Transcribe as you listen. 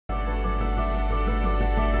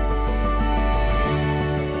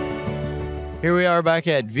Here we are back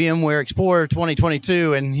at VMware Explorer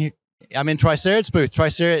 2022, and I'm in Tricerat's booth.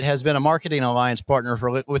 Tricerat has been a marketing alliance partner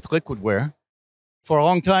with Liquidware for a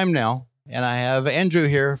long time now, and I have Andrew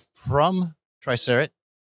here from Tricerat.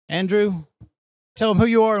 Andrew, tell them who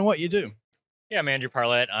you are and what you do. Yeah, I'm Andrew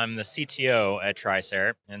Parlette. I'm the CTO at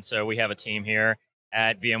Tricerat, and so we have a team here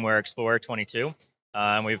at VMware Explorer 22,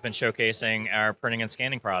 and we've been showcasing our printing and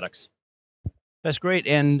scanning products. That's great.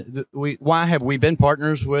 And why have we been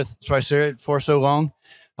partners with Tricerat for so long?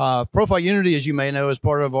 Profile Unity, as you may know, is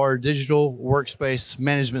part of our digital workspace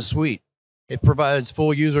management suite. It provides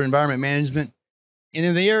full user environment management. And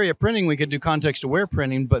in the area of printing, we could do context-aware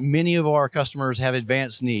printing, but many of our customers have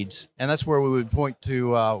advanced needs. And that's where we would point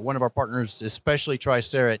to one of our partners, especially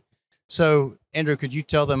Tricerat. So, Andrew, could you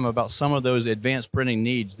tell them about some of those advanced printing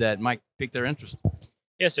needs that might pique their interest?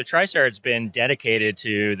 Yeah, so Tricerat's been dedicated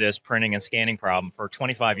to this printing and scanning problem for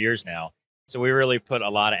 25 years now. So we really put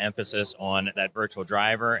a lot of emphasis on that virtual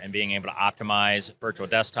driver and being able to optimize virtual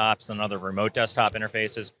desktops and other remote desktop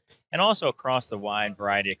interfaces, and also across the wide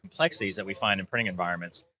variety of complexities that we find in printing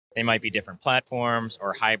environments. They might be different platforms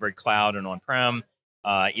or hybrid cloud and on-prem,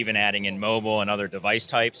 even adding in mobile and other device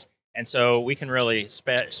types. And so we can really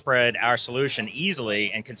spread our solution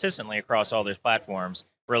easily and consistently across all those platforms,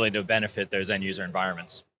 really to benefit those end user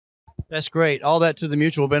environments. That's great. All that to the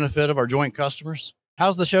mutual benefit of our joint customers.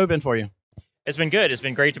 How's the show been for you? It's been good. It's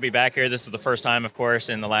been great to be back here. This is the first time, of course,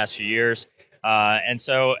 in the last few years. And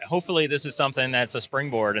so hopefully this is something that's a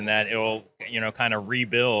springboard and that it'll, kind of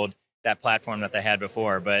rebuild that platform that they had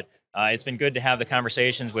before. But it's been good to have the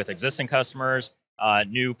conversations with existing customers,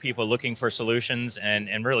 new people looking for solutions,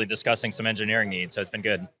 and really discussing some engineering needs. So it's been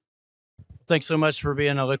good. Thanks so much for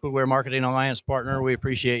being a Liquidware Marketing Alliance partner. We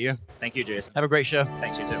appreciate you. Thank you, Jason. Have a great show.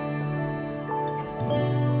 Thanks, you too.